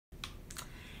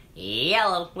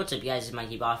Hello, what's up guys, it's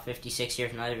MikeyBot56 here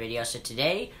for another video. So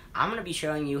today, I'm going to be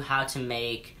showing you how to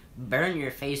make burn your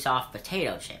face off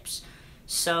potato chips.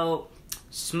 So,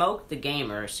 Smoke the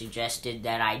Gamer suggested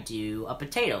that I do a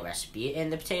potato recipe,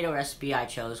 and the potato recipe I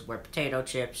chose were potato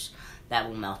chips that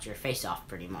will melt your face off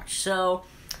pretty much. So,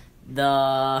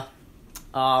 so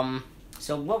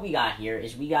what we got here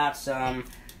is we got some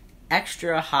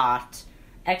extra hot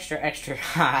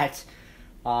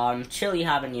chili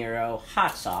habanero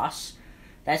hot sauce.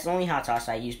 That's the only hot sauce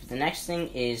I use, but the next thing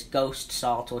is ghost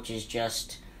salt, which is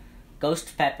just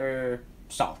ghost pepper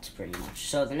salt, pretty much.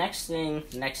 So the next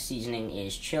seasoning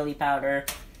is chili powder,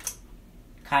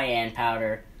 cayenne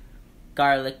powder,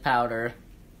 garlic powder,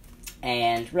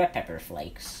 and red pepper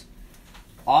flakes.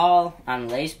 All on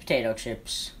Lay's potato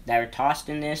chips that are tossed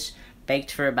in this,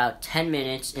 baked for about 10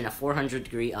 minutes in a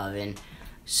 400-degree oven.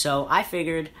 So I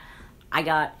figured, I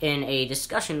got in a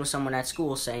discussion with someone at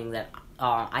school saying that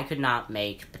I could not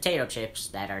make potato chips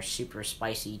that are super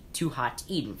spicy, too hot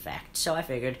to eat, in fact. So I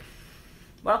figured,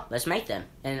 well, let's make them.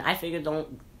 And I figured the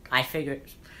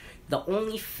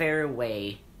only fair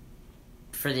way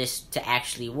for this to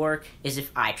actually work is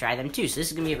if I try them too. So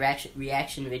this is going to be a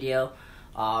reaction video.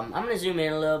 I'm going to zoom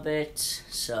in a little bit.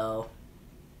 So,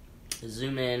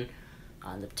 zoom in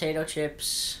on the potato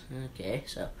chips. Okay,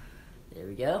 so there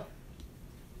we go.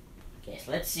 Okay,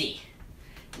 so let's see.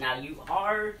 Now if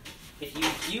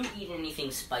you do eat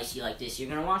anything spicy like this, you're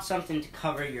going to want something to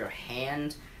cover your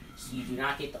hand so you do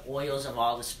not get the oils of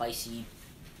all the spicy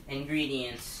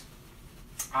ingredients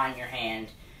on your hand.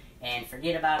 And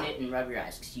forget about it and rub your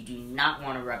eyes, because you do not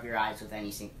want to rub your eyes with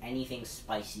anything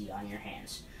spicy on your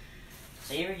hands.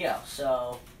 So here we go.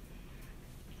 So,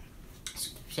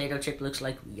 potato chip looks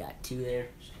like we got two there.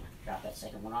 Just going to drop that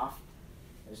second one off.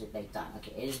 Or is it baked on?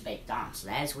 Okay, it is baked on. So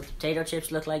that is what the potato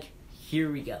chips look like.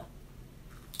 Here we go.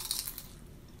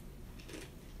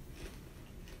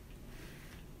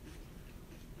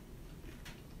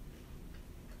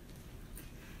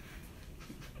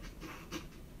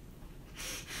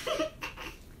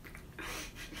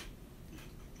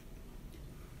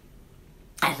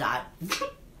 That's hot.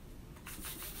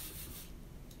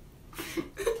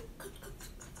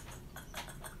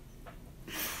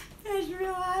 That's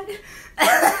real hot.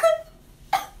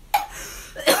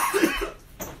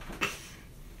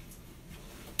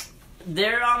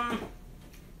 They're,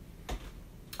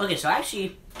 okay, so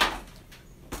actually,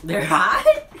 they're hot,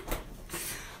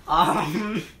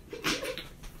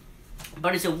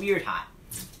 but it's a weird hot,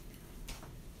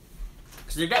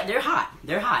 because they're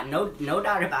hot, no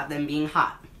doubt about them being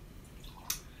hot,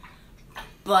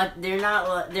 but they're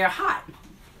not, they're hot,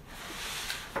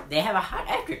 they have a hot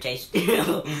aftertaste.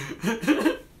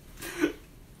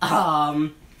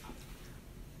 I'm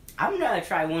gonna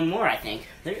try one more, I think.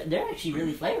 They're actually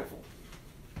really flavorful.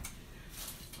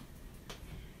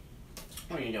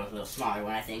 We're gonna go with a little smaller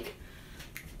one, I think.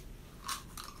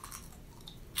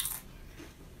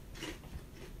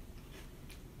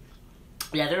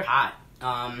 Yeah, they're hot.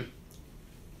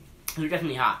 They're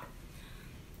definitely hot.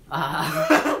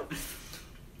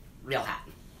 Real hot.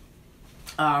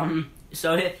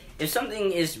 So if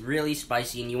something is really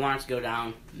spicy and you want it to go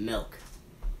down, milk.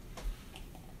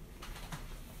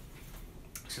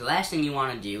 So the last thing you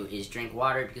want to do is drink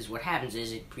water, because what happens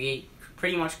is it pretty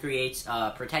much creates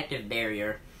a protective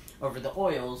barrier over the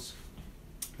oils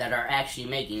that are actually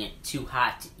making it too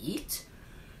hot to eat.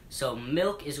 So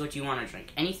milk is what you want to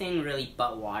drink. Anything really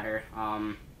but water.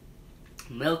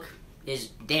 Milk is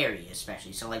dairy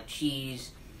especially. So like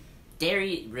cheese,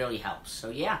 dairy really helps. So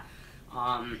yeah.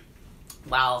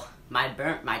 While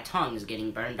my tongue is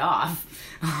getting burned off,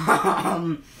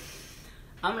 I'm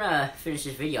gonna finish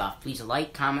this video off. Please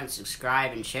like, comment,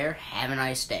 subscribe, and share. Have a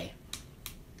nice day.